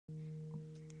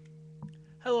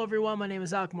Hello everyone, my name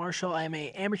is Alec Marshall. I am an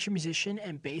amateur musician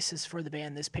and bassist for the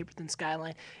band This Paper Thin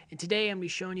Skyline, and today I'm going to be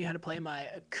showing you how to play my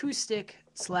acoustic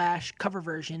 / cover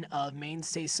version of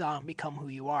Mainstay's song Become Who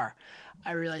You Are.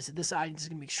 I realize that this audience is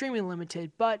going to be extremely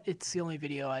limited, but it's the only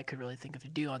video I could really think of to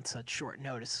do on such short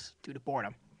notice due to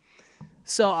boredom.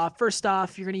 So first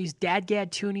off, you're going to use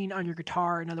DAD-GAD tuning on your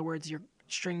guitar. In other words, your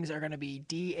strings are going to be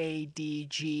D, A, D,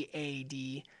 G, A,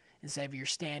 D instead of your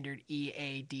standard E,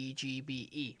 A, D, G, B,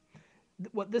 E.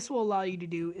 What this will allow you to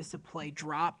do is to play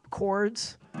drop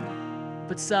chords,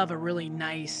 but still have a really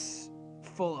nice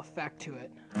full effect to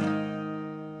it.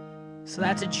 So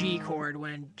that's a G chord,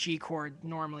 when G chord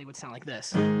normally would sound like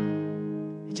this.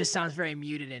 It just sounds very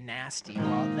muted and nasty,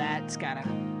 while that's got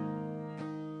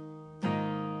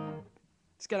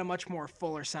a much more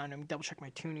fuller sound. Let me double check my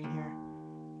tuning here.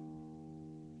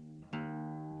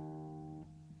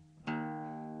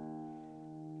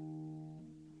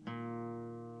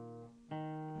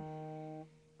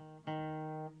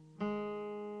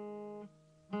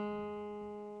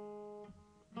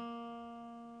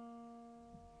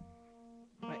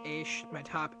 My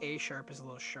top A sharp is a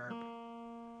little sharp.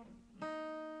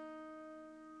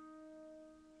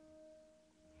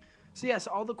 So yes,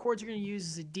 all the chords you're going to use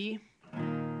is a D,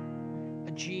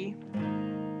 a G,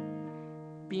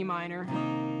 B minor,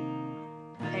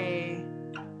 A,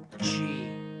 G.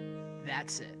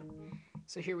 That's it.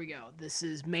 So here we go. This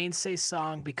is Mainstay's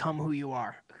song Become Who You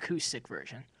Are, acoustic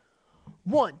version.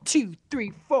 1, 2,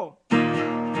 3, 4.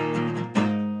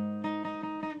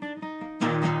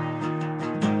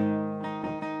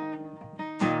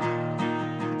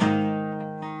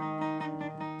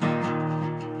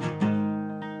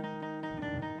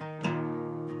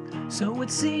 So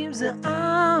it seems that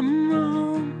I'm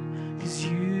wrong, 'cause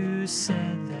you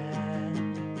said that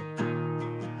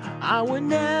I would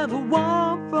never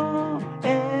want for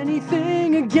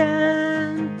anything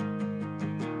again.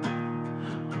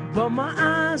 But my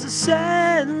eyes are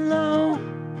set low,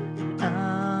 and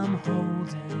I'm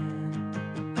holding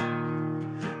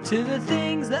to the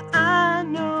things that I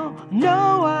know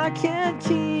I can't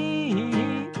keep.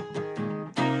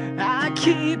 I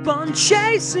keep on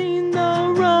chasing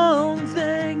the wrong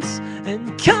things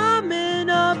and coming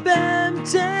up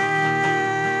empty.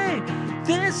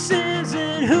 This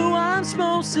isn't who I'm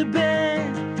supposed to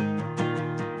be.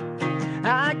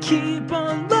 I keep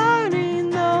on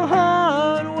learning the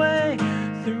hard way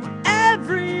through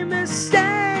every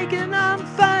mistake, and I'm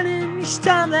finding each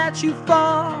time that you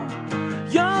fall,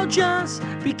 you're just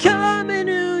becoming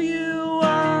who you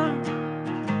are.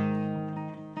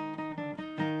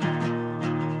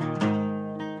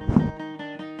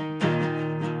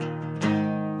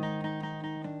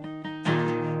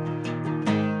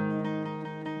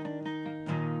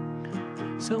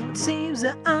 So it seems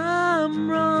that I'm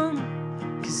wrong,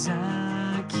 'cause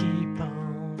I keep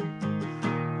on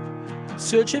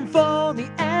searching for the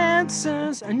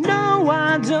answers I know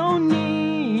I don't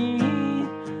need.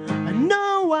 I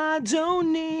know I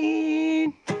don't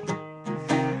need.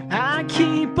 I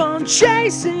keep on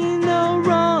chasing the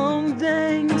wrong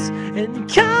things and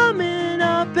coming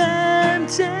up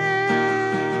empty.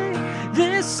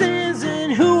 This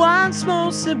isn't who I'm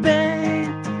supposed to be.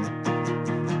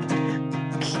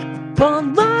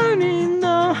 On learning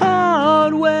the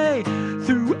hard way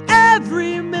through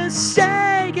every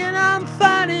mistake, and I'm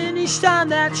fighting each time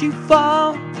that you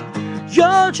fall,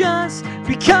 you're just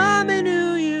becoming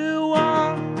who you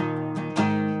are.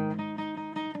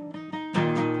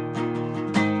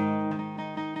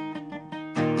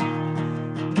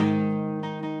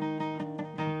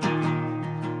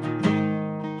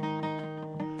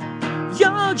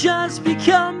 You're just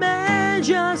becoming,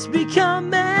 just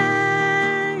becoming.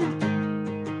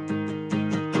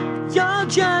 You're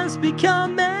just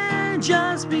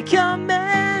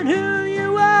becoming who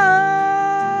you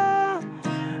are.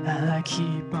 I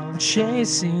keep on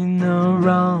chasing the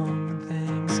wrong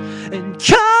things and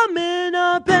coming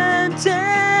up empty.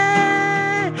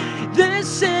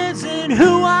 This isn't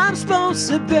who I'm supposed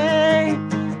to be.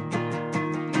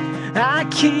 I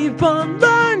keep on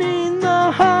learning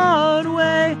the hard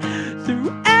way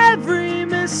through every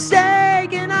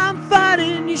mistake, and I'm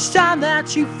fighting each time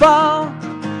that you fall.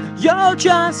 You're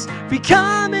just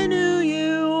becoming who